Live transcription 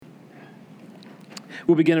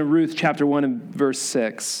We'll begin in Ruth chapter 1 and verse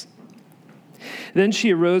 6. Then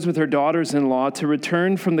she arose with her daughters-in-law to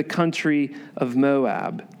return from the country of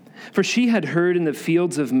Moab, for she had heard in the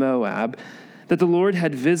fields of Moab that the Lord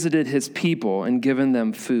had visited his people and given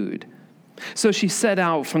them food. So she set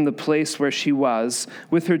out from the place where she was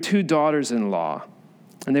with her 2 daughters-in-law,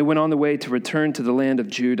 and they went on the way to return to the land of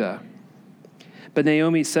Judah. But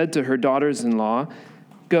Naomi said to her daughters-in-law,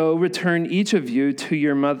 "Go, return each of you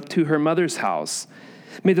to her mother's house.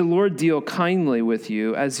 May the Lord deal kindly with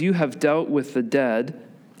you as you have dealt with the dead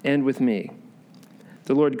and with me.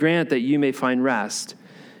 The Lord grant that you may find rest,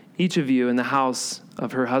 each of you in the house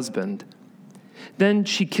of her husband." Then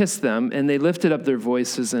she kissed them, and they lifted up their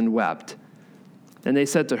voices and wept. And they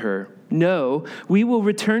said to her, "No, we will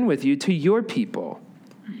return with you to your people."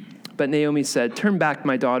 But Naomi said, "Turn back,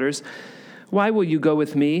 my daughters. Why will you go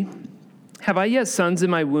with me? Have I yet sons in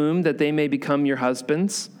my womb that they may become your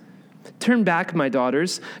husbands? Turn back, my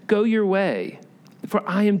daughters, go your way, for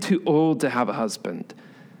I am too old to have a husband.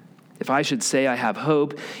 If I should say I have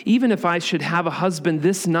hope, even if I should have a husband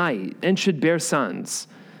this night and should bear sons,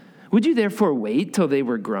 would you therefore wait till they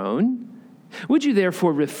were grown? Would you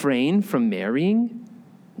therefore refrain from marrying?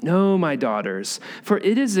 No, my daughters, for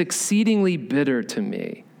it is exceedingly bitter to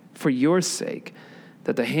me, for your sake,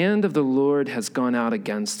 that the hand of the Lord has gone out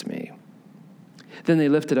against me." Then they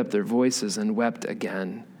lifted up their voices and wept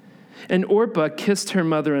again. And Orpah kissed her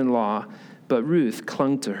mother-in-law, but Ruth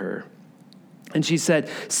clung to her. And she said,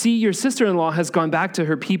 "See, your sister-in-law has gone back to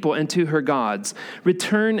her people and to her gods.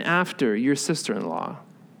 Return after your sister-in-law."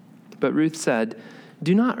 But Ruth said,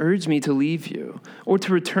 "Do not urge me to leave you or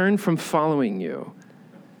to return from following you.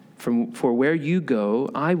 For where you go,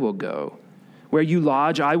 I will go. Where you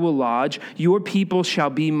lodge, I will lodge. Your people shall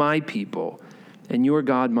be my people, and your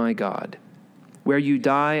God my God. Where you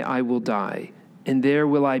die, I will die, and there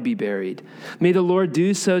will I be buried. May the Lord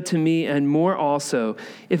do so to me and more also,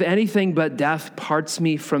 if anything but death parts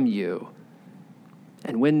me from you."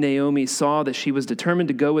 And when Naomi saw that she was determined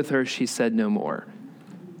to go with her, she said no more.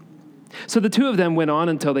 So the 2 of them went on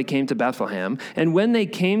until they came to Bethlehem. And when they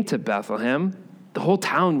came to Bethlehem, the whole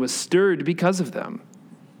town was stirred because of them.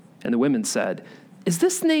 And the women said, "Is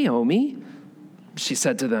this Naomi?" She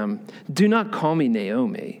said to them, "Do not call me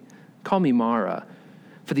Naomi. Call me Mara,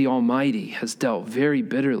 for the Almighty has dealt very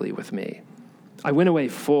bitterly with me. I went away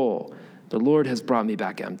full. The Lord has brought me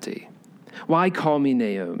back empty. Why call me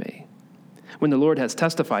Naomi? When the Lord has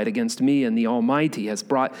testified against me and the Almighty has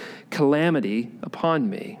brought calamity upon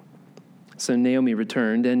me." So Naomi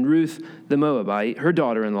returned, and Ruth the Moabite, her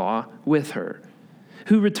daughter-in-law, with her,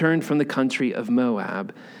 who returned from the country of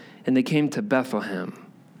Moab, and they came to Bethlehem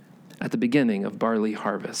at the beginning of barley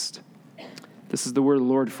harvest. This is the word of the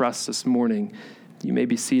Lord for us this morning. You may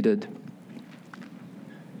be seated.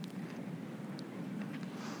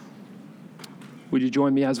 Would you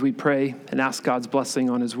join me as we pray and ask God's blessing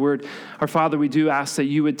on his word? Our Father, we do ask that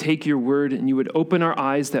you would take your word and you would open our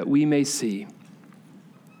eyes that we may see.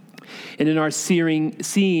 And in our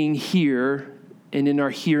seeing, hear, and in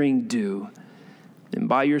our hearing, do. And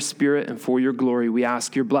by your Spirit and for your glory, we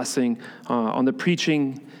ask your blessing on the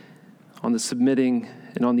preaching, on the submitting,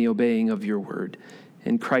 and on the obeying of your word.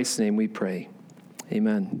 In Christ's name we pray.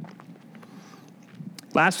 Amen.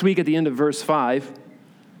 Last week at the end of verse 5,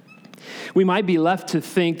 we might be left to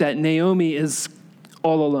think that Naomi is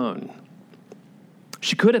all alone.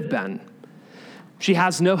 She could have been. She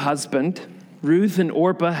has no husband. Ruth and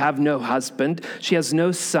Orpah have no husband. She has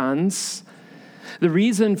no sons. The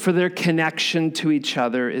reason for their connection to each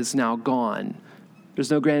other is now gone.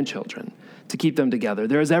 There's no grandchildren to keep them together.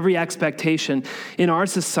 There is every expectation in our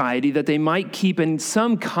society that they might keep in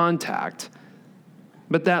some contact,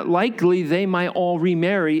 but that likely they might all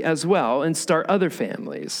remarry as well and start other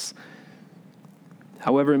families.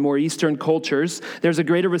 However, in more Eastern cultures, there's a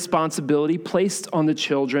greater responsibility placed on the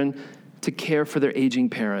children to care for their aging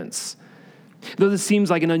parents. Though this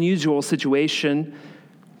seems like an unusual situation,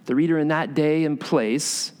 the reader in that day and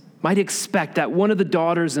place might expect that one of the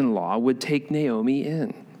daughters-in-law would take Naomi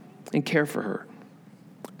in and care for her.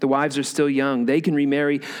 The wives are still young. They can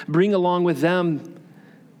remarry, bring along with them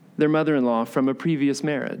their mother-in-law from a previous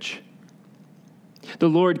marriage. The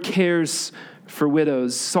Lord cares for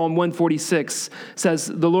widows. Psalm 146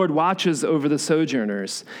 says, "The Lord watches over the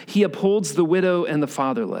sojourners. He upholds the widow and the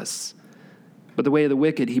fatherless. But the way of the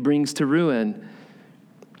wicked he brings to ruin."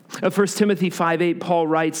 1 Timothy 5:8, Paul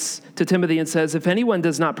writes to Timothy and says, "If anyone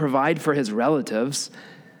does not provide for his relatives,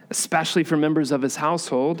 especially for members of his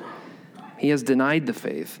household, he has denied the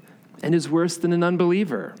faith and is worse than an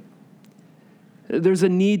unbeliever." There's a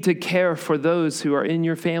need to care for those who are in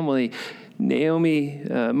your family. Naomi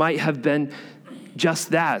might have been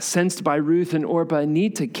just that, sensed by Ruth and Orpah,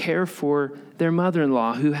 need to care for their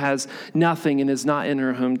mother-in-law who has nothing and is not in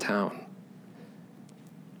her hometown.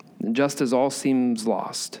 And just as all seems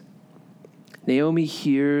lost, Naomi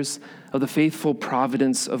hears of the faithful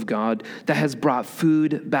providence of God that has brought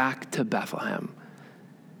food back to Bethlehem.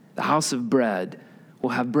 The house of bread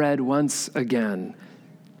will have bread once again.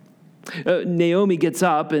 Naomi gets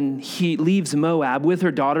up and he leaves Moab with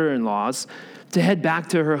her daughter-in-laws to head back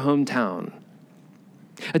to her hometown.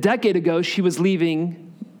 A decade ago, she was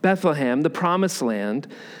leaving Bethlehem, the promised land,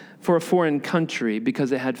 for a foreign country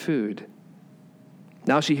because it had food.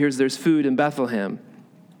 Now she hears there's food in Bethlehem.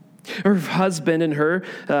 Her husband and her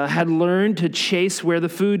had learned to chase where the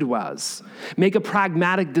food was, make a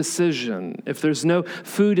pragmatic decision. If there's no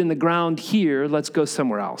food in the ground here, let's go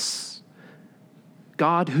somewhere else.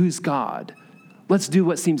 God, who's God? Let's do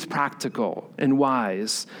what seems practical and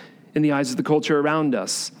wise in the eyes of the culture around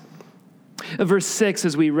us. Verse 6,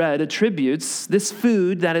 as we read, attributes this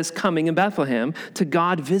food that is coming in Bethlehem to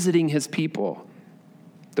God visiting his people.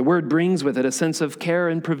 The word brings with it a sense of care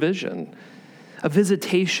and provision, a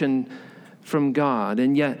visitation from God.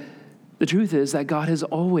 And yet, the truth is that God has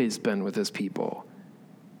always been with his people.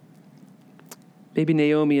 Maybe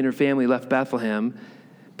Naomi and her family left Bethlehem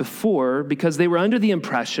before because they were under the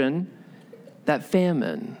impression that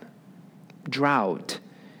famine, drought,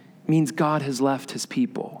 means God has left his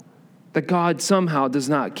people, that God somehow does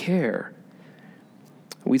not care.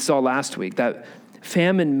 We saw last week that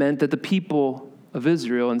famine meant that the people of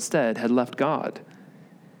Israel instead had left God.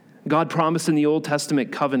 God promised in the Old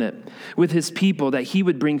Testament covenant with his people that he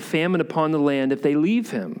would bring famine upon the land if they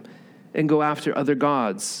leave him and go after other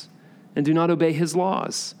gods and do not obey his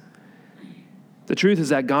laws. The truth is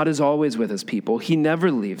that God is always with his people. He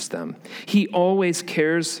never leaves them. He always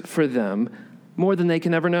cares for them more than they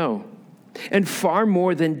can ever know. And far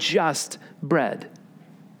more than just bread,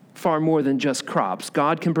 far more than just crops,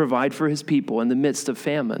 God can provide for his people in the midst of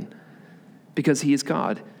famine because he is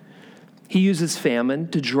God. He uses famine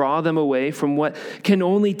to draw them away from what can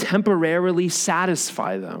only temporarily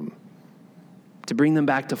satisfy them, to bring them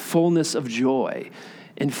back to fullness of joy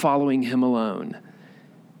in following him alone.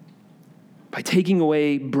 By taking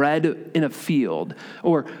away bread in a field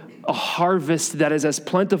or a harvest that is as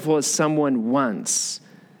plentiful as someone wants,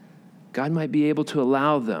 God might be able to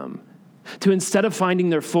allow them to, instead of finding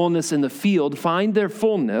their fullness in the field, find their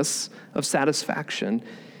fullness of satisfaction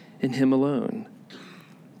in him alone.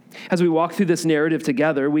 As we walk through this narrative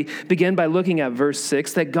together, we begin by looking at verse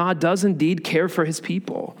 6, that God does indeed care for his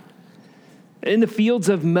people. In the fields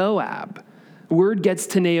of Moab, word gets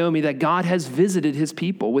to Naomi that God has visited his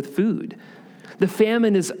people with food. The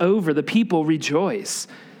famine is over. The people rejoice.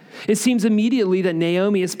 It seems immediately that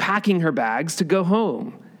Naomi is packing her bags to go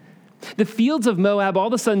home. The fields of Moab all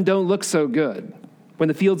of a sudden don't look so good when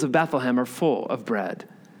the fields of Bethlehem are full of bread.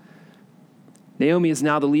 Naomi is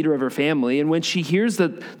now the leader of her family, and when she hears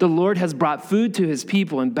that the Lord has brought food to his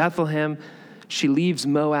people in Bethlehem, she leaves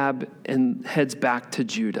Moab and heads back to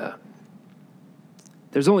Judah.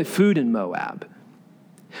 There's only food in Moab.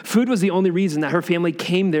 Food was the only reason that her family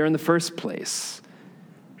came there in the first place.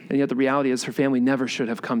 And yet the reality is her family never should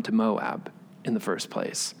have come to Moab in the first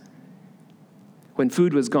place. When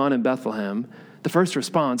food was gone in Bethlehem, the first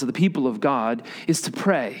response of the people of God is to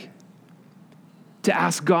pray, to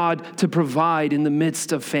ask God to provide in the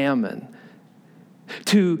midst of famine,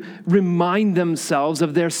 to remind themselves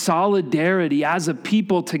of their solidarity as a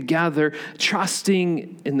people together,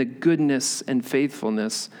 trusting in the goodness and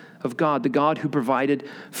faithfulness of God. The God who provided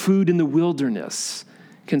food in the wilderness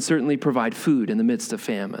can certainly provide food in the midst of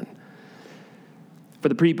famine. For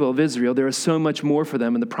the people of Israel, there is so much more for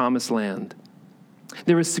them in the promised land.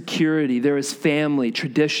 There is security, there is family,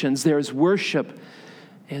 traditions, there is worship,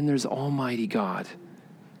 and there's Almighty God.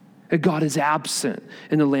 God is absent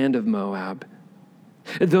in the land of Moab.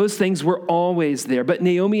 Those things were always there, but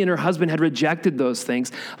Naomi and her husband had rejected those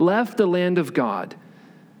things, left the land of God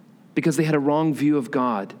because they had a wrong view of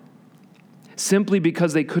God. Simply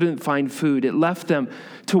because they couldn't find food, it left them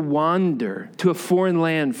to wander to a foreign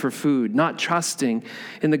land for food, not trusting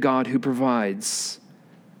in the God who provides.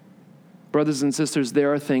 Brothers and sisters,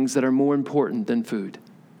 there are things that are more important than food.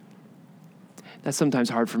 That's sometimes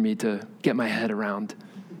hard for me to get my head around.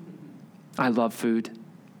 I love food.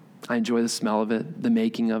 I enjoy the smell of it, the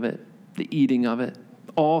making of it, the eating of it,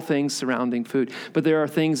 all things surrounding food. But there are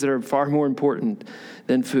things that are far more important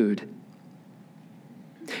than food.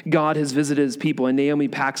 God has visited his people, and Naomi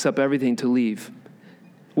packs up everything to leave.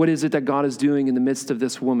 What is it that God is doing in the midst of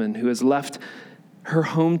this woman who has left her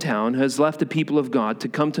hometown, who has left the people of God to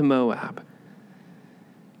come to Moab?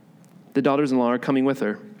 The daughters-in-law are coming with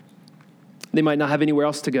her. They might not have anywhere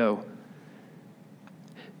else to go.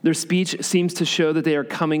 Their speech seems to show that they are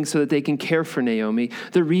coming so that they can care for Naomi.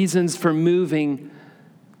 The reasons for moving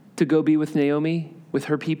to go be with Naomi, with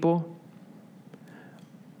her people,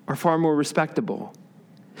 are far more respectable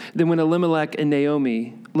than when Elimelech and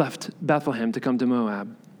Naomi left Bethlehem to come to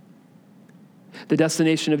Moab. The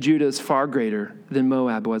destination of Judah is far greater than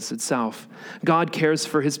Moab was itself. God cares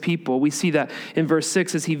for his people. We see that in verse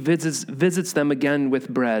 6 as he visits them again with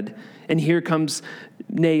bread. And here comes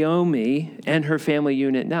Naomi and her family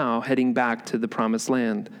unit now heading back to the promised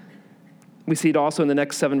land. We see it also in the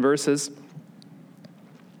next 7 verses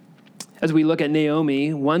as we look at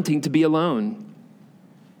Naomi wanting to be alone.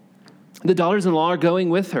 The daughters-in-law are going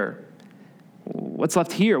with her. What's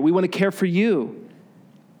left here? We want to care for you.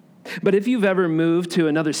 But if you've ever moved to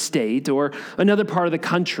another state or another part of the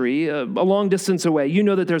country, a long distance away, you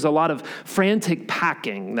know that there's a lot of frantic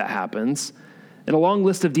packing that happens and a long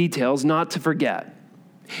list of details not to forget.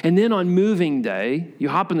 And then on moving day, you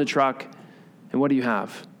hop in the truck, and what do you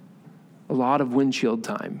have? A lot of windshield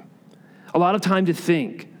time. A lot of time to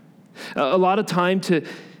think. A lot of time to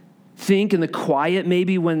think in the quiet,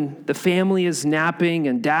 maybe when the family is napping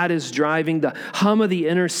and dad is driving, the hum of the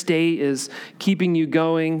interstate is keeping you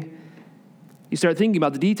going. You start thinking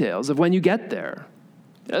about the details of when you get there.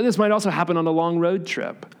 This might also happen on a long road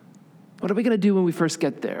trip. What are we going to do when we first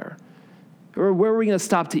get there? Or where are we going to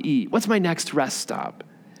stop to eat? What's my next rest stop?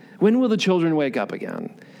 When will the children wake up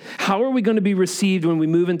again? How are we going to be received when we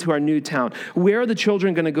move into our new town? Where are the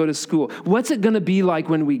children going to go to school? What's it going to be like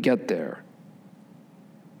when we get there?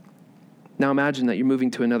 Now imagine that you're moving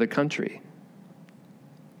to another country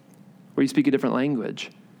where you speak a different language.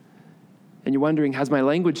 And you're wondering, has my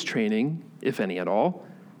language training, if any at all,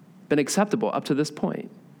 been acceptable up to this point?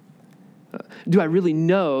 Do I really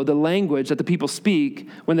know the language that the people speak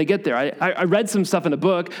when they get there? I read some stuff in a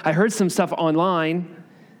book. I heard some stuff online.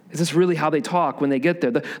 Is this really how they talk when they get there?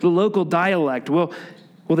 The local dialect, will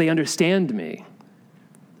they understand me?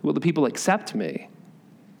 Will the people accept me?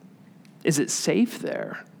 Is it safe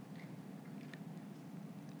there?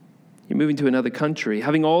 You're moving to another country,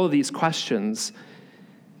 having all of these questions.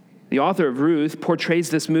 The author of Ruth portrays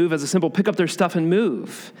this move as a simple pick up their stuff and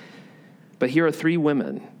move. But here are 3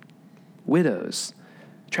 women, widows,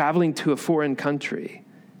 traveling to a foreign country.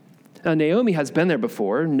 Now, Naomi has been there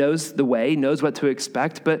before, knows the way, knows what to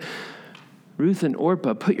expect, but Ruth and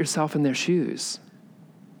Orpah, put yourself in their shoes.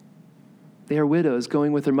 They are widows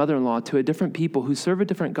going with their mother-in-law to a different people who serve a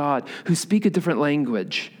different God, who speak a different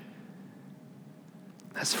language.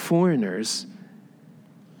 As foreigners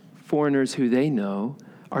who they know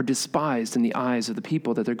are despised in the eyes of the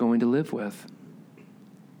people that they're going to live with.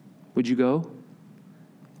 Would you go?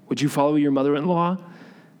 Would you follow your mother-in-law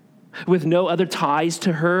with no other ties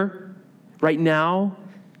to her right now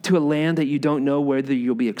to a land that you don't know whether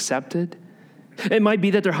you'll be accepted? It might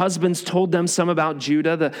be that their husbands told them some about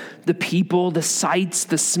Judah, the people, the sights,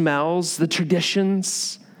 the smells, the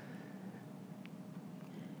traditions.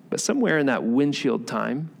 But somewhere in that windshield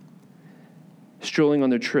time, strolling on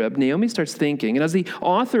their trip, Naomi starts thinking. And as the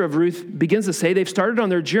author of Ruth begins to say, they've started on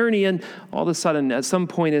their journey, and all of a sudden, at some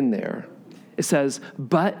point in there, it says,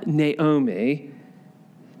 but Naomi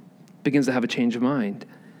begins to have a change of mind.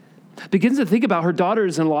 Begins to think about her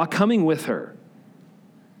daughters-in-law coming with her.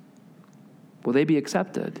 Will they be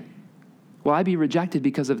accepted? Will I be rejected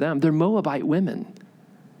because of them? They're Moabite women.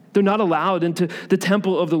 They're not allowed into the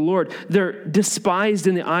temple of the Lord. They're despised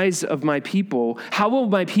in the eyes of my people. How will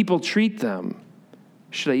my people treat them?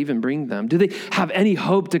 Should I even bring them? Do they have any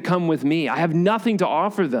hope to come with me? I have nothing to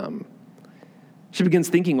offer them. She begins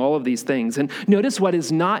thinking all of these things. And notice what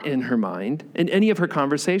is not in her mind in any of her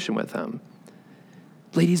conversation with them.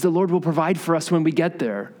 Ladies, the Lord will provide for us when we get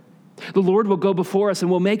there. The Lord will go before us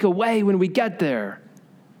and will make a way when we get there.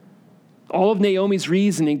 All of Naomi's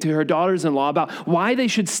reasoning to her daughters-in-law about why they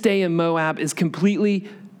should stay in Moab is completely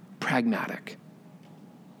pragmatic.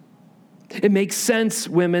 It makes sense,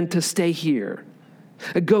 women, to stay here.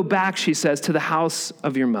 Go back, she says, to the house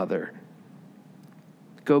of your mother.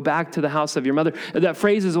 Go back to the house of your mother. That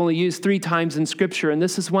phrase is only used 3 times in Scripture, and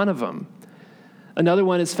this is one of them. Another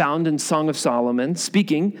one is found in Song of Solomon,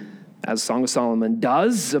 speaking, as Song of Solomon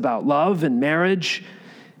does, about love and marriage.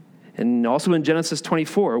 And also in Genesis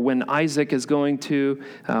 24, when Isaac is going to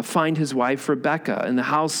find his wife Rebekah in the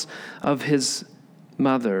house of his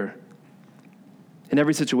mother. In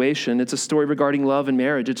every situation, it's a story regarding love and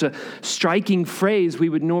marriage. It's a striking phrase. We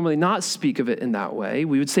would normally not speak of it in that way.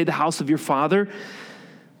 We would say the house of your father.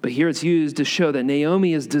 But here it's used to show that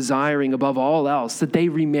Naomi is desiring above all else that they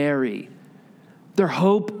remarry. Their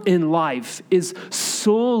hope in life is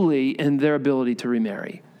solely in their ability to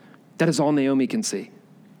remarry, That is all Naomi can see.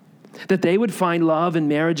 That they would find love and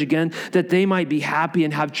marriage again, that they might be happy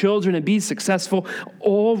and have children and be successful,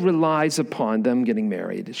 all relies upon them getting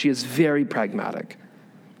married. She is very pragmatic.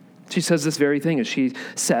 She says this very thing as she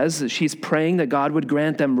says that she's praying that God would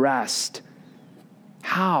grant them rest.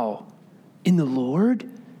 How? In the Lord?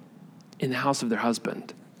 In the house of their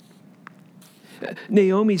husband.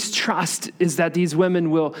 Naomi's trust is that these women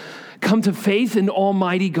will come to faith in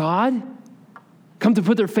Almighty God, come to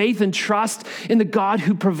put their faith and trust in the God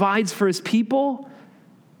who provides for his people?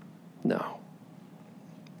 No.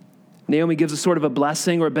 Naomi gives a sort of a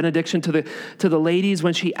blessing or a benediction to the ladies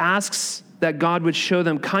when she asks that God would show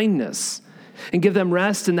them kindness and give them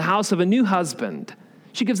rest in the house of a new husband.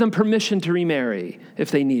 She gives them permission to remarry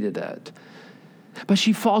if they needed it. But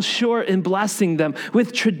she falls short in blessing them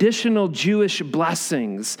with traditional Jewish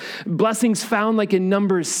blessings found like in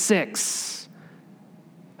Numbers 6,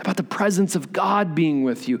 about the presence of God being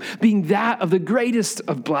with you, being that of the greatest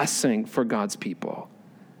of blessing for God's people,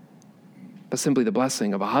 but simply the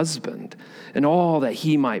blessing of a husband and all that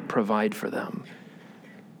he might provide for them.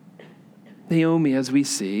 Naomi, as we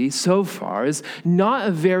see so far, is not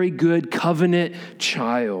a very good covenant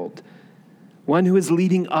child, one who is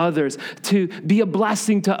leading others to be a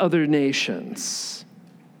blessing to other nations.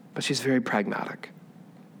 But she's very pragmatic.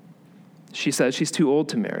 She says she's too old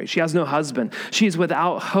to marry. She has no husband. She is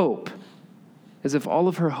without hope, as if all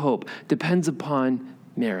of her hope depends upon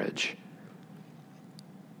marriage.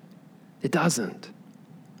 It doesn't.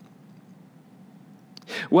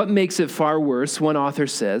 What makes it far worse, one author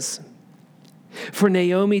says, for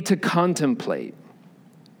Naomi to contemplate,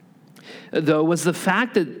 though, was the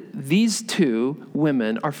fact that these two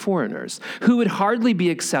women are foreigners who would hardly be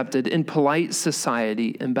accepted in polite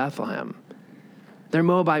society in Bethlehem. They're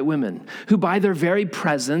Moabite women who by their very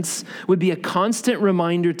presence would be a constant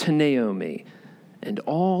reminder to Naomi and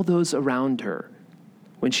all those around her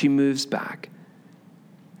when she moves back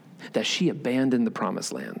that she abandoned the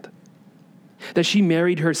promised land, that she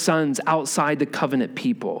married her sons outside the covenant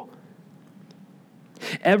people.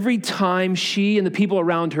 Every time she and the people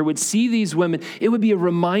around her would see these women, it would be a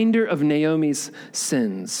reminder of Naomi's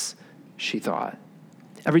sins, she thought.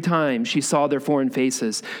 Every time she saw their foreign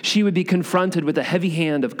faces, she would be confronted with the heavy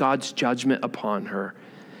hand of God's judgment upon her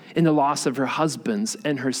in the loss of her husbands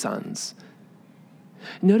and her sons.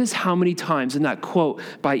 Notice how many times in that quote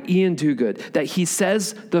by Ian Duguid that he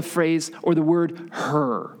says the phrase or the word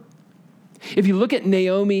her. If you look at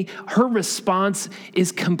Naomi, her response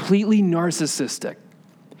is completely narcissistic.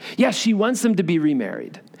 Yes, she wants them to be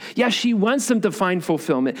remarried. Yes, she wants them to find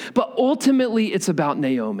fulfillment, but ultimately it's about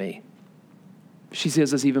Naomi. She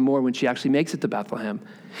says this even more when she actually makes it to Bethlehem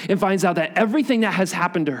and finds out that everything that has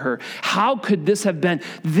happened to her, how could this have been?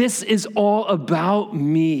 This is all about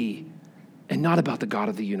me and not about the God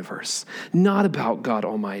of the universe, not about God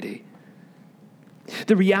Almighty.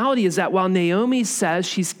 The reality is that while Naomi says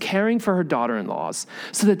she's caring for her daughter-in-laws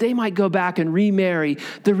so that they might go back and remarry,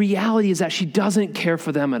 the reality is that she doesn't care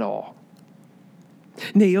for them at all.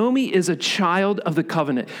 Naomi is a child of the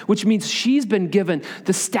covenant, which means she's been given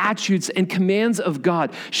the statutes and commands of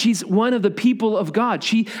God. She's one of the people of God.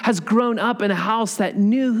 She has grown up in a house that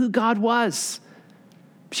knew who God was.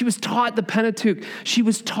 She was taught the Pentateuch. She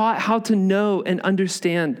was taught how to know and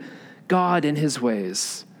understand God and his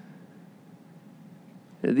ways.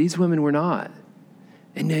 These women were not.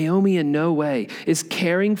 And Naomi in no way is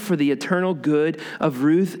caring for the eternal good of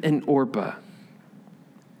Ruth and Orpah,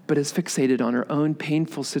 but is fixated on her own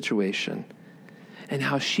painful situation and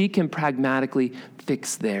how she can pragmatically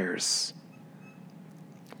fix theirs.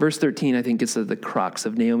 Verse 13, I think, gets to the crux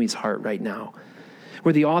of Naomi's heart right now,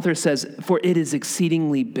 where the author says, "For it is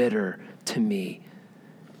exceedingly bitter to me,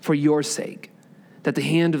 for your sake, that the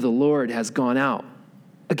hand of the Lord has gone out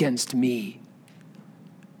against me."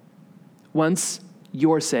 Once,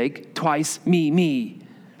 your sake, twice, me.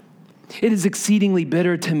 It is exceedingly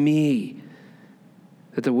bitter to me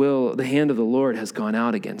that the hand of the Lord has gone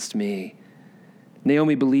out against me.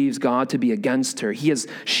 Naomi believes God to be against her.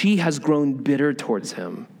 She has grown bitter towards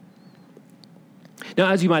him. Now,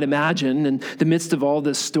 as you might imagine, in the midst of all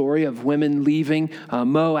this story of women leaving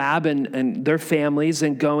Moab and their families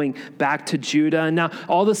and going back to Judah, and now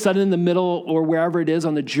all of a sudden in the middle or wherever it is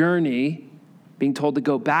on the journey, being told to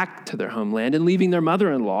go back to their homeland and leaving their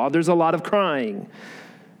mother-in-law, there's a lot of crying.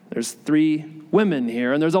 There's 3 women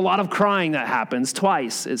here, and there's a lot of crying that happens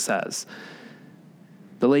twice, it says.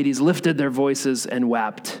 The ladies lifted their voices and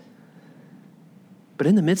wept. But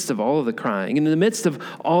in the midst of all of the crying, in the midst of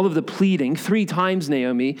all of the pleading, 3 times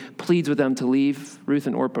Naomi pleads with them to leave. Ruth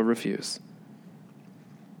and Orpah refuse.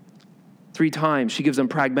 3 times, she gives them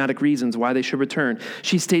pragmatic reasons why they should return.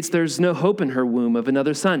 She states there's no hope in her womb of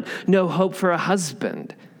another son, no hope for a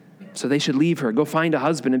husband. So they should leave her, go find a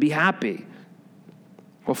husband and be happy.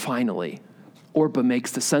 Well, finally, Orpah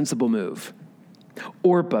makes the sensible move.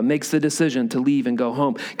 Orpah makes the decision to leave and go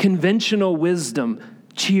home. Conventional wisdom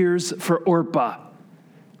cheers for Orpah.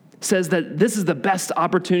 Says that this is the best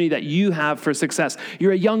opportunity that you have for success.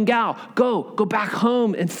 You're a young gal. Go back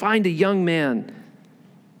home and find a young man.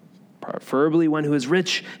 Preferably one who is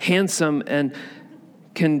rich, handsome, and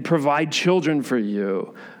can provide children for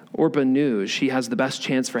you. Orpah knew she has the best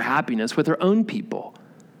chance for happiness with her own people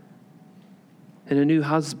and a new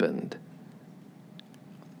husband.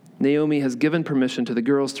 Naomi has given permission to the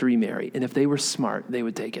girls to remarry, and if they were smart, they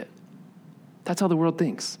would take it. That's how the world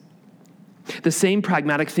thinks. The same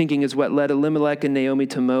pragmatic thinking is what led Elimelech and Naomi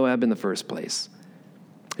to Moab in the first place.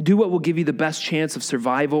 Do what will give you the best chance of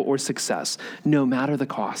survival or success, no matter the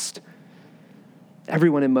cost.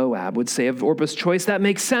 Everyone in Moab would say of Orpah's choice, that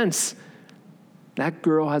makes sense. That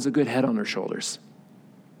girl has a good head on her shoulders.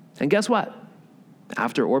 And guess what?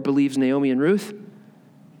 After Orpah leaves Naomi and Ruth,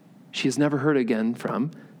 she is never heard again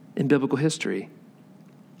from in biblical history.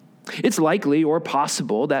 It's likely or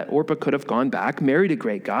possible that Orpah could have gone back, married a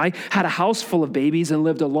great guy, had a house full of babies, and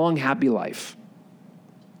lived a long, happy life.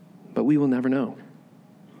 But we will never know.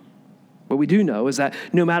 What we do know is that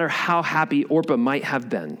no matter how happy Orpah might have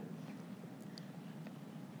been,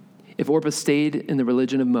 if Orpah stayed in the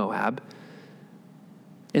religion of Moab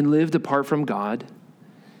and lived apart from God,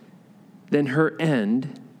 then her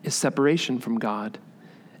end is separation from God,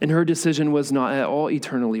 and her decision was not at all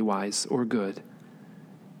eternally wise or good.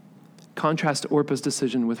 Contrast Orpah's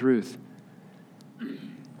decision with Ruth.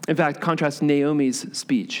 In fact, contrast Naomi's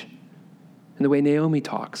speech and the way Naomi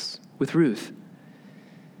talks with Ruth.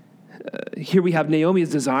 Here we have Naomi is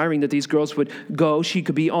desiring that these girls would go. She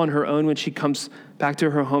could be on her own when she comes back to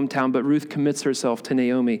her hometown, but Ruth commits herself to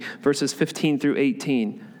Naomi. Verses 15 through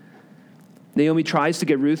 18. Naomi tries to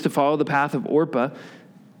get Ruth to follow the path of Orpah,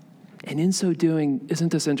 and in so doing,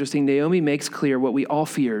 isn't this interesting? Naomi makes clear what we all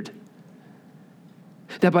feared,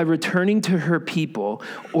 that by returning to her people,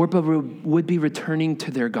 Orpah would be returning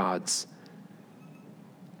to their gods.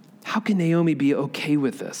 How can Naomi be okay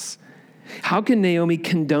with this? How can Naomi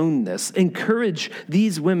condone this, encourage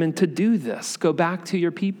these women to do this, go back to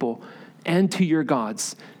your people and to your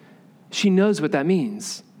gods? She knows what that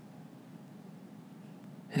means.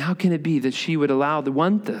 And how can it be that she would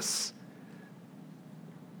want this?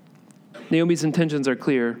 Naomi's intentions are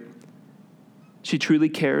clear. She truly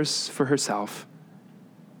cares for herself.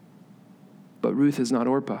 But Ruth is not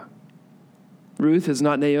Orpah. Ruth is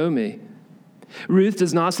not Naomi. Ruth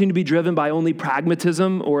does not seem to be driven by only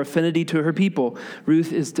pragmatism or affinity to her people.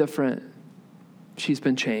 Ruth is different. She's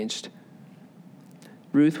been changed.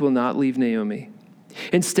 Ruth will not leave Naomi.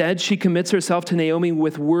 Instead, she commits herself to Naomi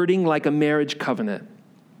with wording like a marriage covenant.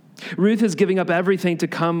 Ruth is giving up everything to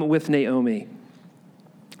come with Naomi.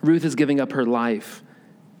 Ruth is giving up her life,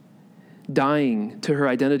 dying to her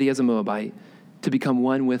identity as a Moabite to become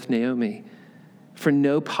one with Naomi for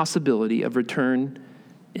no possibility of return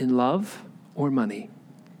in love or money.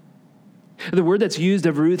 The word that's used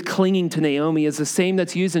of Ruth clinging to Naomi is the same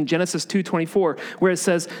that's used in Genesis 2:24, where it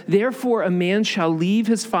says, "Therefore a man shall leave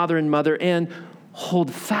his father and mother and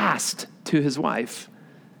hold fast to his wife,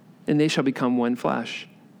 and they shall become one flesh."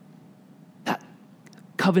 That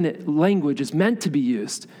covenant language is meant to be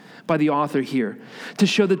used by the author here to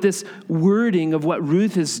show that this wording of what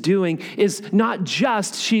Ruth is doing is not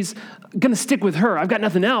just she's going to stick with her. I've got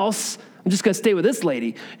nothing else. I'm just going to stay with this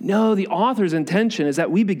lady. No, the author's intention is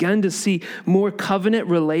that we begin to see more covenant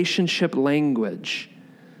relationship language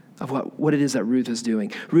of what it is that Ruth is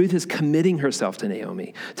doing. Ruth is committing herself to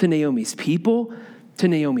Naomi's people, to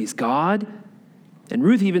Naomi's God. And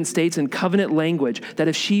Ruth even states in covenant language that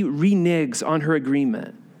if she reneges on her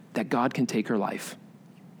agreement, that God can take her life.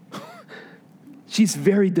 She's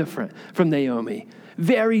very different from Naomi,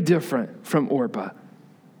 very different from Orpah.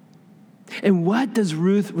 And what does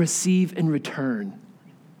Ruth receive in return?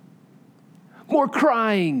 More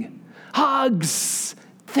crying, hugs.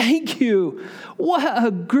 Thank you. What a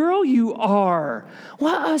girl you are.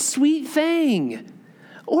 What a sweet thing.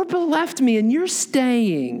 Orpah left me and you're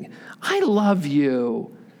staying. I love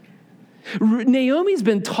you. Naomi's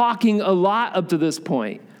been talking a lot up to this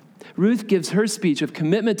point. Ruth gives her speech of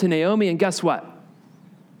commitment to Naomi, and guess what?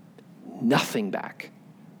 Nothing back.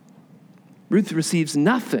 Ruth receives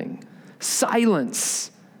nothing.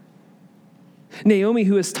 Silence. Naomi,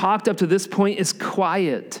 who has talked up to this point, is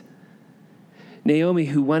quiet. Naomi,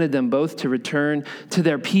 who wanted them both to return to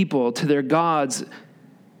their people, to their gods,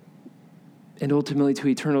 and ultimately to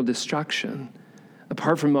eternal destruction,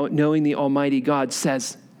 apart from knowing the Almighty God,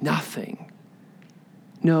 says nothing.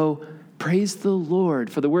 No, praise the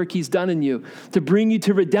Lord for the work he's done in you to bring you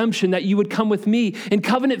to redemption, that you would come with me in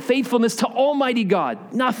covenant faithfulness to Almighty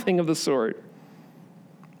God. Nothing of the sort.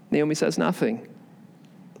 Naomi says nothing.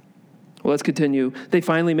 Well, let's continue. They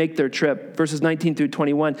finally make their trip. Verses 19 through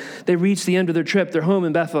 21. They reach the end of their trip. They're home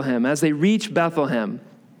in Bethlehem. As they reach Bethlehem,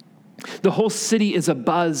 the whole city is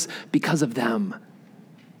abuzz because of them.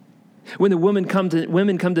 When the women come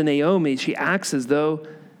to Naomi, she acts as though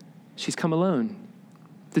she's come alone.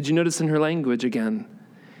 Did you notice in her language again?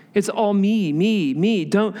 It's all me, me, me.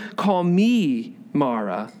 Don't call me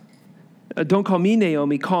Mara. Don't call me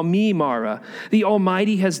Naomi. Call me Mara. The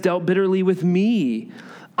Almighty has dealt bitterly with me.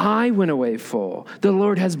 I went away full. The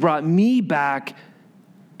Lord has brought me back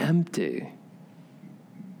empty.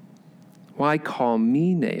 Why call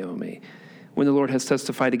me Naomi when the Lord has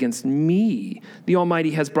testified against me? The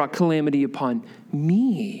Almighty has brought calamity upon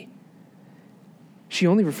me. She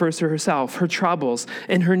only refers to herself, her troubles,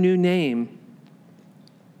 and her new name.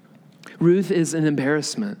 Ruth is an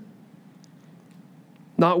embarrassment,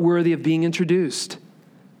 not worthy of being introduced.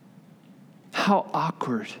 How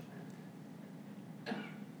awkward.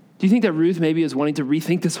 Do you think that Ruth maybe is wanting to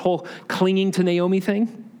rethink this whole clinging to Naomi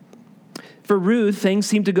thing? For Ruth, things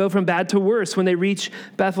seem to go from bad to worse when they reach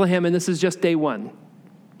Bethlehem, and this is just day one.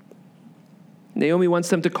 Naomi wants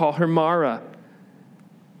them to call her Mara.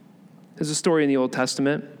 There's a story in the Old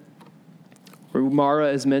Testament where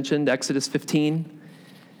Mara is mentioned, Exodus 15.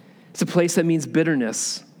 It's a place that means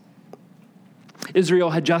bitterness.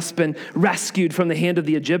 Israel had just been rescued from the hand of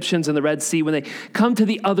the Egyptians in the Red Sea. When they come to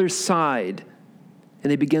the other side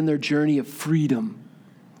and they begin their journey of freedom,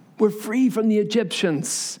 we're free from the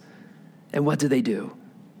Egyptians. And what do?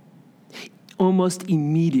 Almost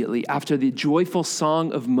immediately after the joyful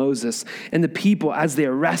song of Moses and the people as they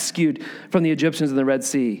are rescued from the Egyptians in the Red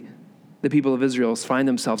Sea, the people of Israel find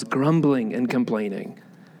themselves grumbling and complaining.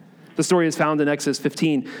 The story is found in Exodus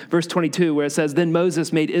 15, verse 22, where it says, Then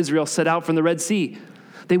Moses made Israel set out from the Red Sea.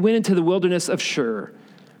 They went into the wilderness of Shur.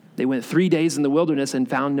 They went 3 days in the wilderness and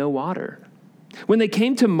found no water. When they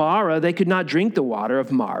came to Mara, they could not drink the water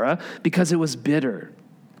of Mara because it was bitter.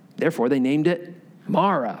 Therefore, they named it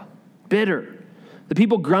Mara, bitter. The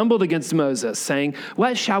people grumbled against Moses, saying,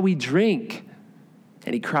 What shall we drink?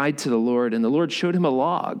 And he cried to the Lord, and the Lord showed him a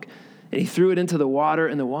log, and he threw it into the water,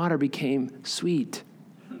 and the water became sweet.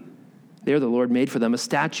 There the Lord made for them a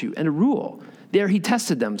statute and a rule. There he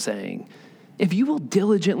tested them, saying, If you will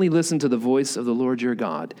diligently listen to the voice of the Lord your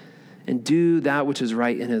God, and do that which is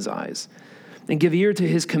right in his eyes, and give ear to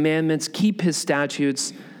his commandments, keep his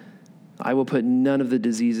statutes, I will put none of the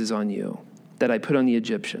diseases on you that I put on the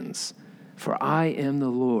Egyptians, for I am the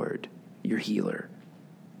Lord, your healer.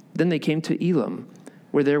 Then they came to Elim,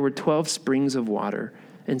 where there were 12 springs of water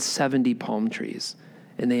and 70 palm trees,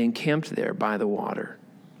 and they encamped there by the water.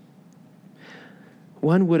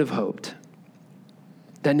 One would have hoped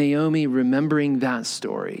that Naomi, remembering that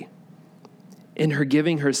story, in her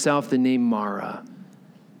giving herself the name Mara,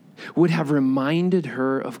 would have reminded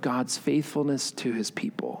her of God's faithfulness to his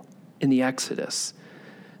people in the Exodus,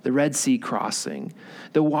 the Red Sea crossing,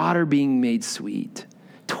 the water being made sweet,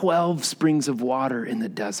 12 springs of water in the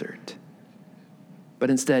desert. But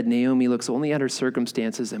instead, Naomi looks only at her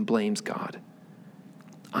circumstances and blames God.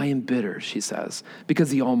 I am bitter, she says, because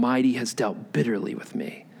the Almighty has dealt bitterly with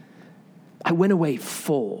me. I went away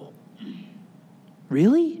full.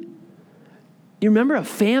 Really? You remember a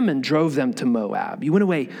famine drove them to Moab. You went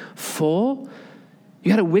away full? You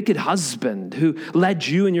had a wicked husband who led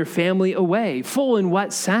you and your family away. Full in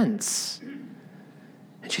what sense?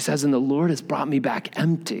 And she says, and the Lord has brought me back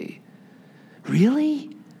empty.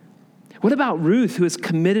 Really? What about Ruth, who has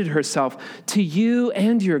committed herself to you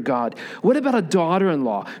and your God? What about a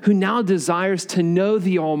daughter-in-law who now desires to know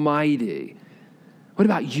the Almighty? What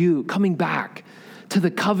about you coming back to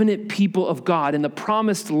the covenant people of God in the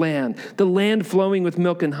promised land, the land flowing with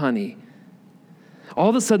milk and honey? All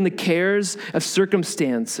of a sudden, the cares of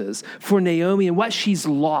circumstances for Naomi and what she's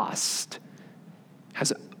lost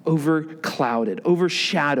has overshadowed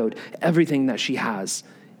everything that she has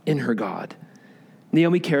in her God.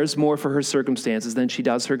 Naomi cares more for her circumstances than she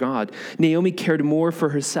does her God. Naomi cared more for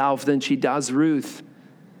herself than she does Ruth.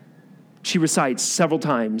 She recites several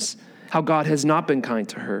times how God has not been kind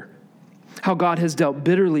to her, how God has dealt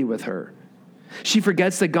bitterly with her. She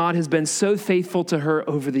forgets that God has been so faithful to her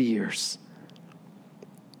over the years.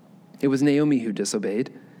 It was Naomi who disobeyed.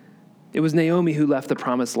 It was Naomi who left the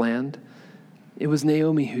promised land. It was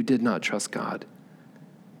Naomi who did not trust God.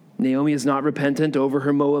 Naomi is not repentant over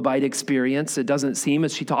her Moabite experience. It doesn't seem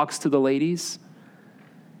as she talks to the ladies,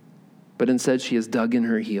 but instead she has dug in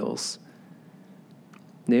her heels.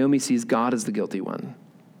 Naomi sees God as the guilty one.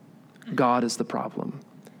 God is the problem.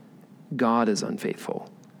 God is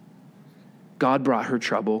unfaithful. God brought her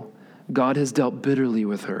trouble. God has dealt bitterly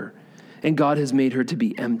with her, and God has made her to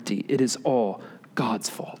be empty. It is all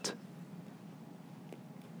God's fault.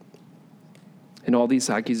 In all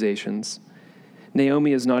these accusations,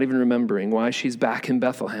 Naomi is not even remembering why she's back in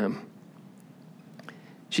Bethlehem.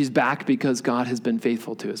 She's back because God has been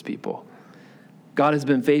faithful to his people. God has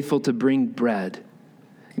been faithful to bring bread.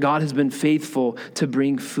 God has been faithful to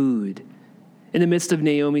bring food. In the midst of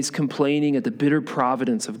Naomi's complaining at the bitter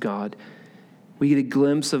providence of God, we get a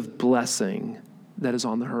glimpse of blessing that is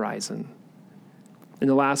on the horizon. In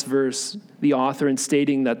the last verse, the author, in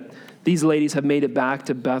stating that these ladies have made it back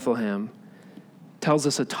to Bethlehem, tells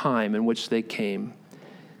us a time in which they came.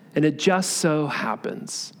 And it just so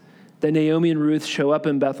happens that Naomi and Ruth show up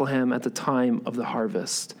in Bethlehem at the time of the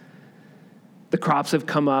harvest. The crops have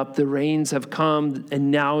come up, the rains have come,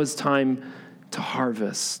 and now is time to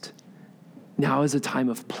harvest. Now is a time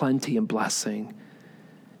of plenty and blessing.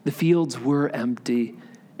 The fields were empty,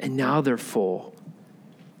 and now they're full.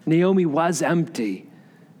 Naomi was empty,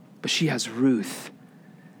 but she has Ruth.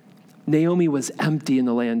 Naomi was empty in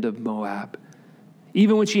the land of Moab.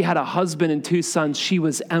 Even when she had a husband and 2 sons, she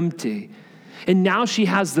was empty. And now she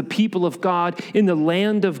has the people of God in the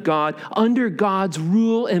land of God, under God's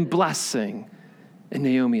rule and blessing. And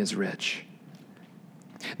Naomi is rich.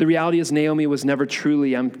 The reality is Naomi was never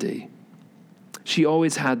truly empty. She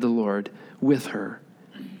always had the Lord with her.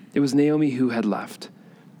 It was Naomi who had left,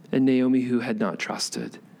 and Naomi who had not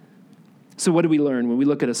trusted. So what do we learn when we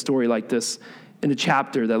look at a story like this in a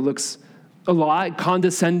chapter that looks a lot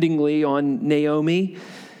condescendingly on Naomi?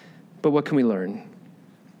 But what can we learn?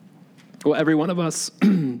 Well, every one of us,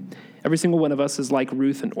 every single one of us is like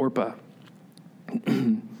Ruth and Orpah.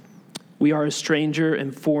 We are a stranger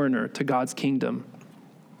and foreigner to God's kingdom.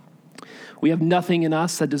 We have nothing in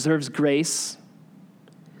us that deserves grace.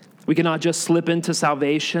 We cannot just slip into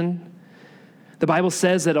salvation. The Bible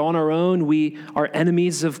says that on our own, we are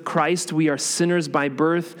enemies of Christ. We are sinners by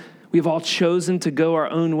birth. We have all chosen to go our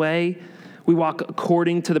own way. We walk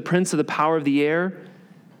according to the prince of the power of the air.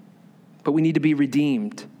 But we need to be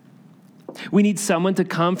redeemed. We need someone to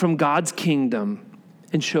come from God's kingdom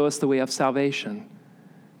and show us the way of salvation.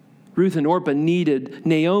 Ruth and Orpah needed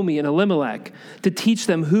Naomi and Elimelech to teach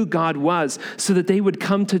them who God was so that they would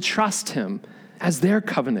come to trust him as their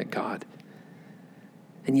covenant God.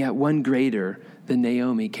 And yet one greater than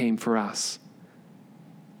Naomi came for us.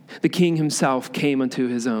 The King himself came unto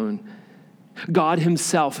his own. God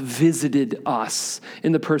himself visited us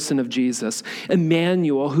in the person of Jesus,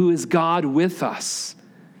 Emmanuel, who is God with us.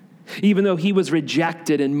 Even though he was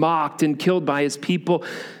rejected and mocked and killed by his people,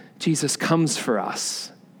 Jesus comes for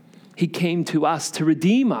us. He came to us to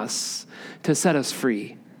redeem us, to set us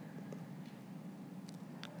free.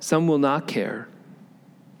 Some will not care.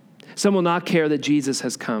 Some will not care that Jesus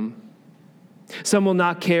has come. Some will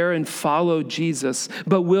not care and follow Jesus,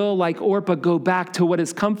 but will, like Orpah, go back to what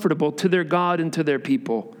is comfortable, to their God and to their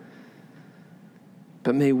people.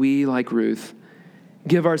 But may we, like Ruth,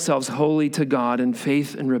 give ourselves wholly to God in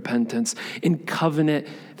faith and repentance, in covenant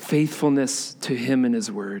faithfulness to him and his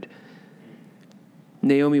word.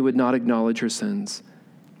 Naomi would not acknowledge her sins,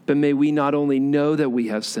 but may we not only know that we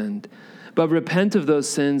have sinned, but repent of those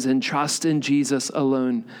sins and trust in Jesus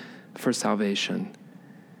alone for salvation.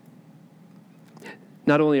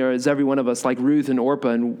 Not only is every one of us like Ruth and Orpah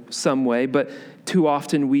in some way, but too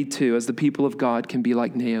often we too, as the people of God, can be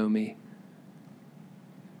like Naomi.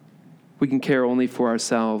 We can care only for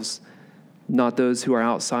ourselves, not those who are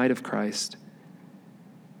outside of Christ.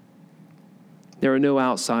 There are no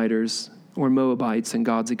outsiders or Moabites in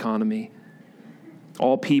God's economy.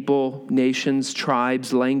 All people, nations,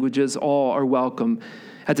 tribes, languages, all are welcome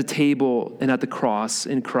at the table and at the cross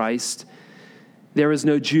in Christ. There is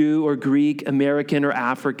no Jew or Greek, American or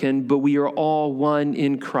African, but we are all one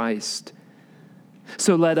in Christ.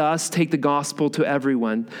 So let us take the gospel to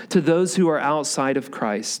everyone, to those who are outside of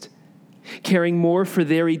Christ, caring more for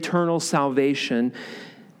their eternal salvation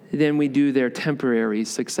than we do their temporary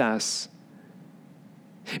success.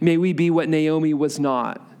 May we be what Naomi was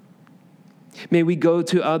not. May we go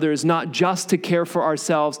to others not just to care for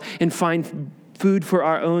ourselves and find food for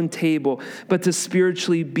our own table, but to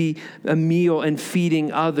spiritually be a meal and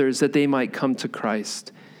feeding others that they might come to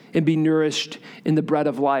Christ and be nourished in the bread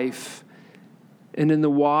of life and in the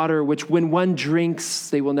water which when one drinks,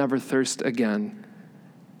 they will never thirst again.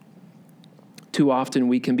 Too often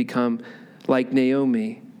we can become like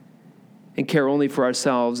Naomi and care only for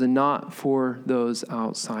ourselves and not for those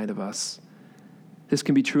outside of us. This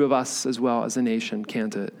can be true of us as well as a nation,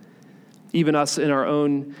 can't it? Even us in our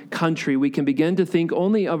own country, we can begin to think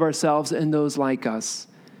only of ourselves and those like us,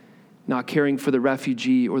 not caring for the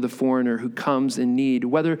refugee or the foreigner who comes in need,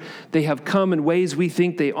 whether they have come in ways we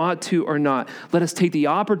think they ought to or not. Let us take the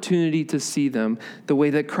opportunity to see them the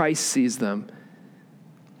way that Christ sees them.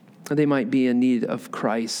 They might be in need of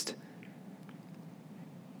Christ.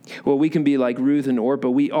 Well, we can be like Ruth and Orpah.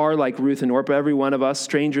 We are like Ruth and Orpah, every one of us,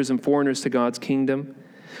 strangers and foreigners to God's kingdom.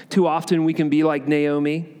 Too often we can be like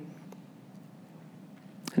Naomi.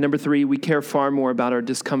 And number 3, we care far more about our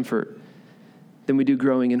discomfort than we do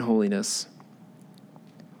growing in holiness.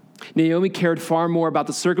 Naomi cared far more about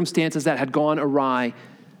the circumstances that had gone awry,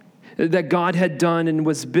 that God had done, and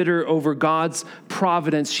was bitter over God's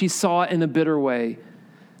providence. She saw it in a bitter way.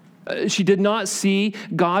 She did not see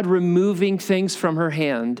God removing things from her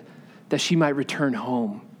hand that she might return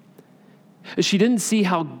home. She didn't see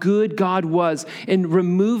how good God was in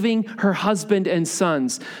removing her husband and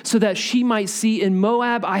sons so that she might see in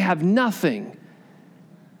Moab, I have nothing,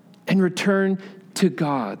 and return to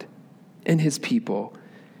God and his people.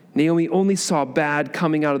 Naomi only saw bad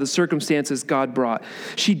coming out of the circumstances God brought.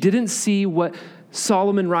 She didn't see what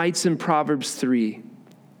Solomon writes in Proverbs 3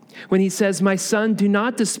 when he says, my son, do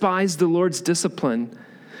not despise the Lord's discipline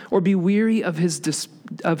or be weary of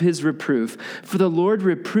his reproof, for the Lord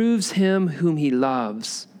reproves him whom he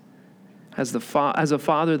loves, as a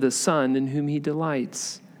father the son in whom he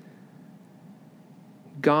delights.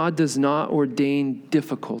 God does not ordain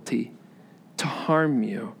difficulty to harm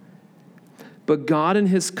you, but God in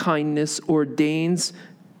his kindness ordains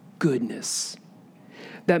goodness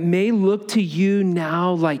that may look to you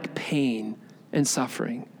now like pain and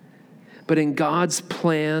suffering, but in God's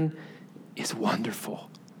plan is wonderful.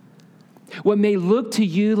 What may look to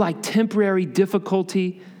you like temporary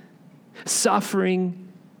difficulty, suffering,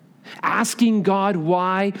 asking God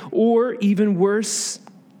why, or even worse,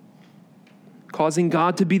 causing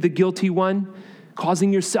God to be the guilty one,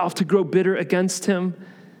 causing yourself to grow bitter against him,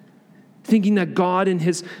 thinking that God in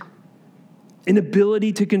his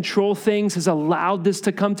inability to control things has allowed this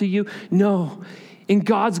to come to you. No. In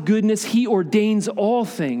God's goodness, he ordains all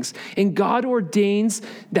things. And God ordains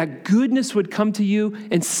that goodness would come to you,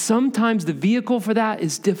 and sometimes the vehicle for that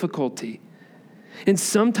is difficulty. And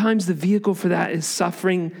sometimes the vehicle for that is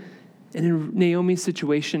suffering. And in Naomi's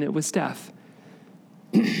situation, it was death.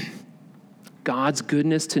 God's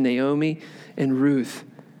goodness to Naomi and Ruth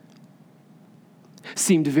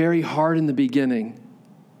seemed very hard in the beginning.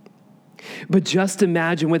 But just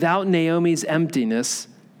imagine, without Naomi's emptiness,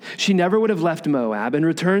 she never would have left Moab and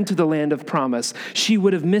returned to the land of promise. She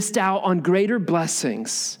would have missed out on greater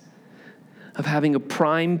blessings of having a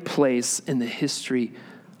prime place in the history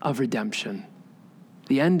of redemption.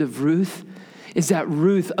 The end of Ruth is that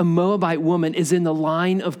Ruth, a Moabite woman, is in the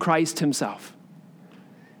line of Christ himself.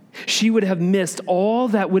 She would have missed all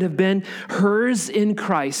that would have been hers in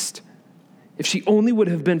Christ if she only would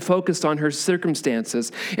have been focused on her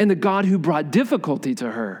circumstances and the God who brought difficulty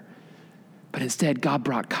to her. But instead, God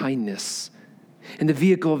brought kindness, and the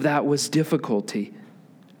vehicle of that was difficulty.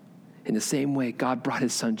 In the same way, God brought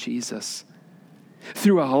his son Jesus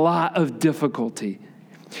through a lot of difficulty,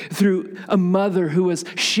 through a mother who was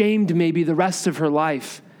shamed maybe the rest of her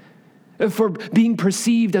life for being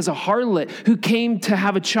perceived as a harlot who came to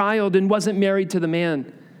have a child and wasn't married to the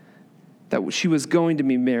man that she was going to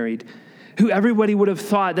be married, who everybody would have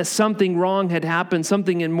thought that something wrong had happened,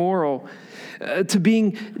 something immoral, to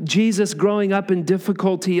being Jesus growing up in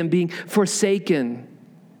difficulty and being forsaken,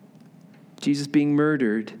 Jesus being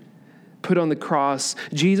murdered, put on the cross.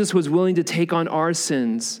 Jesus was willing to take on our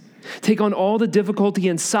sins, take on all the difficulty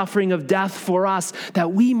and suffering of death for us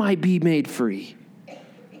that we might be made free.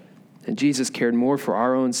 And Jesus cared more for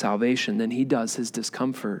our own salvation than he does his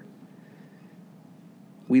discomfort.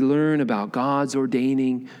 We learn about God's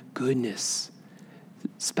ordaining goodness,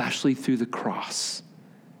 especially through the cross.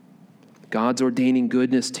 God's ordaining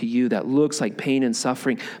goodness to you that looks like pain and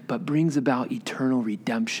suffering, but brings about eternal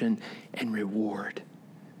redemption and reward.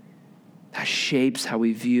 That shapes how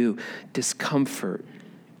we view discomfort,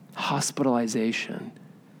 hospitalization,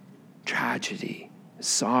 tragedy,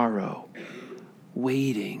 sorrow,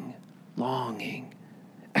 waiting, longing,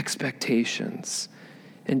 expectations,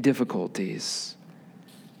 and difficulties.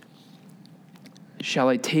 Shall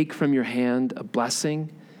I take from your hand a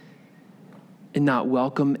blessing and not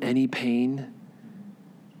welcome any pain?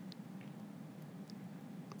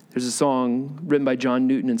 There's a song written by John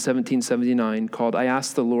Newton in 1779 called I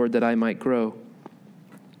Asked the Lord That I Might Grow.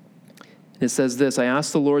 And it says this, I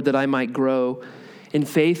asked the Lord that I might grow in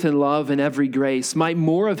faith and love and every grace, might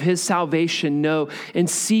more of his salvation know and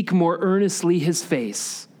seek more earnestly his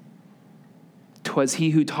face. 'Twas he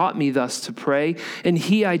who taught me thus to pray, and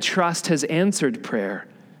he, I trust, has answered prayer.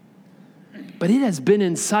 But it has been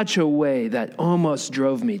in such a way that almost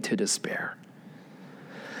drove me to despair.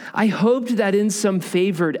 I hoped that in some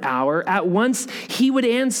favored hour, at once he would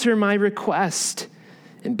answer my request,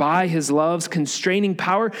 and by his love's constraining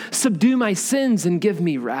power, subdue my sins and give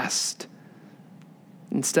me rest.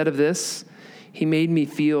 Instead of this, he made me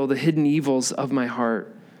feel the hidden evils of my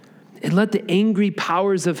heart, and let the angry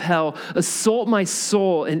powers of hell assault my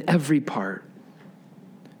soul in every part.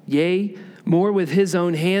 Yea, more with his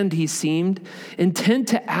own hand he seemed, intent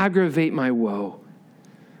to aggravate my woe.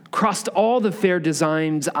 Crossed all the fair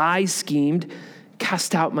designs I schemed,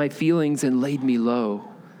 cast out my feelings and laid me low.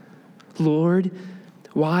 Lord,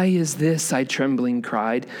 why is this, I trembling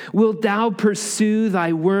cried? Wilt thou pursue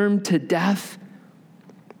thy worm to death?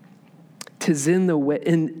 'Tis in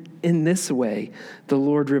this way, the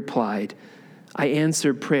Lord replied, I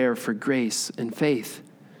answer prayer for grace and faith.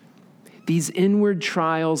 These inward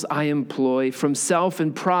trials I employ from self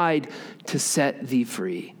and pride to set thee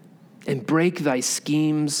free and break thy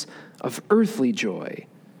schemes of earthly joy,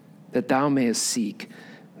 that thou mayest seek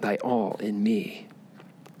thy all in me.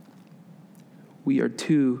 We are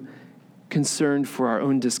too concerned for our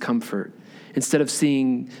own discomfort instead of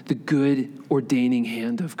seeing the good ordaining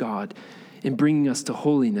hand of God in bringing us to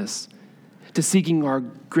holiness, to seeking our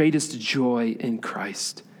greatest joy in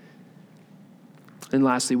Christ. And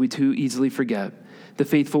lastly, we too easily forget the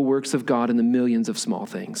faithful works of God in the millions of small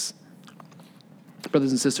things.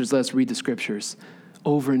 Brothers and sisters, let us read the scriptures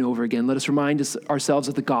over and over again. Let us remind ourselves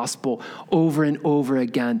of the gospel over and over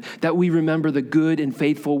again, that we remember the good and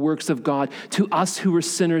faithful works of God to us who were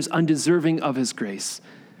sinners undeserving of his grace,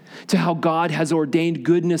 to how God has ordained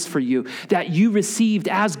goodness for you, that you received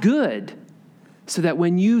as good, so that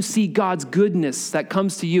when you see God's goodness that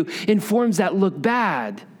comes to you in forms that look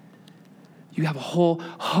bad, you have a whole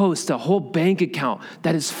host, a whole bank account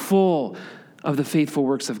that is full of the faithful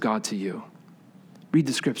works of God to you. Read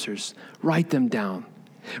the scriptures, write them down.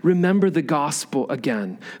 Remember the gospel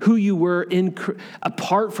again, who you were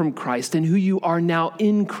apart from Christ and who you are now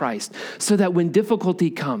in Christ, so that when difficulty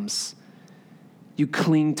comes, you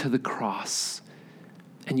cling to the cross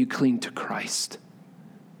and you cling to Christ.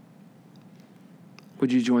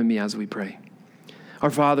 Would you join me as we pray? Our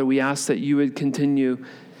Father, we ask that you would continue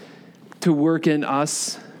to work in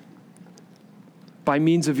us by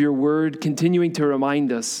means of your word, continuing to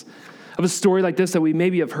remind us of a story like this that we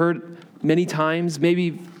maybe have heard many times,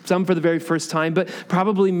 maybe some for the very first time, but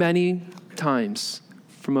probably many times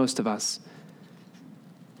for most of us.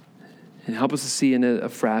 And help us to see in it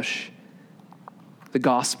afresh the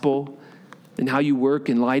gospel and how you work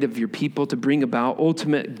in light of your people to bring about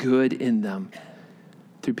ultimate good in them.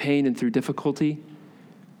 Through pain and through difficulty,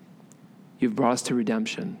 you've brought us to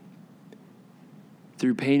redemption.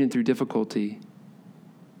 Through pain and through difficulty,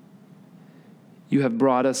 you have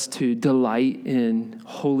brought us to delight in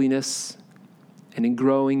holiness and in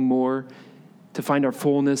growing more, to find our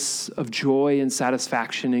fullness of joy and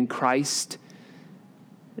satisfaction in Christ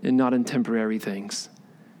and not in temporary things.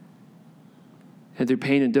 And through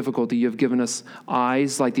pain and difficulty, you have given us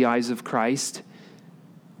eyes like the eyes of Christ.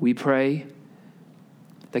 We pray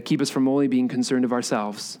that keep us from only being concerned of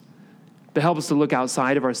ourselves, but help us to look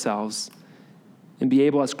outside of ourselves and be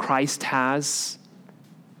able, as Christ has,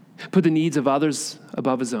 put the needs of others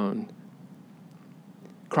above his own.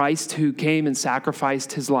 Christ, who came and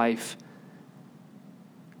sacrificed his life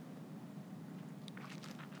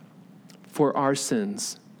for our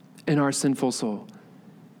sins and our sinful soul.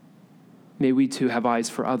 May we too have eyes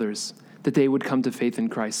for others, that they would come to faith in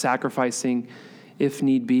Christ, sacrificing, if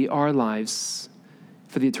need be, our lives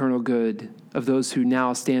for the eternal good of those who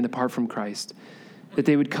now stand apart from Christ, that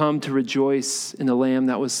they would come to rejoice in the Lamb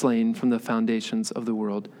that was slain from the foundations of the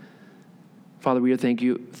world. Father, we thank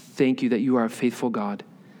you that you are a faithful God,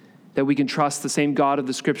 that we can trust the same God of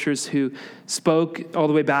the scriptures who spoke all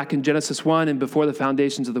the way back in Genesis 1 and before the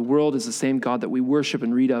foundations of the world is the same God that we worship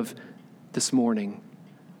and read of this morning.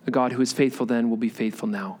 A God who is faithful then will be faithful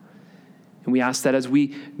now. And we ask that as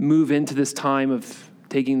we move into this time of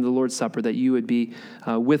taking the Lord's Supper, that you would be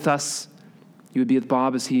with us. You would be with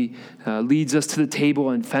Bob as he leads us to the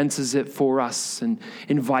table and fences it for us and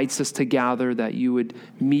invites us to gather, that you would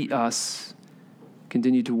meet us,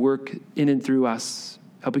 continue to work in and through us,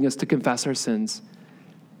 helping us to confess our sins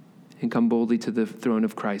and come boldly to the throne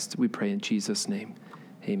of Christ. We pray in Jesus' name.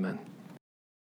 Amen.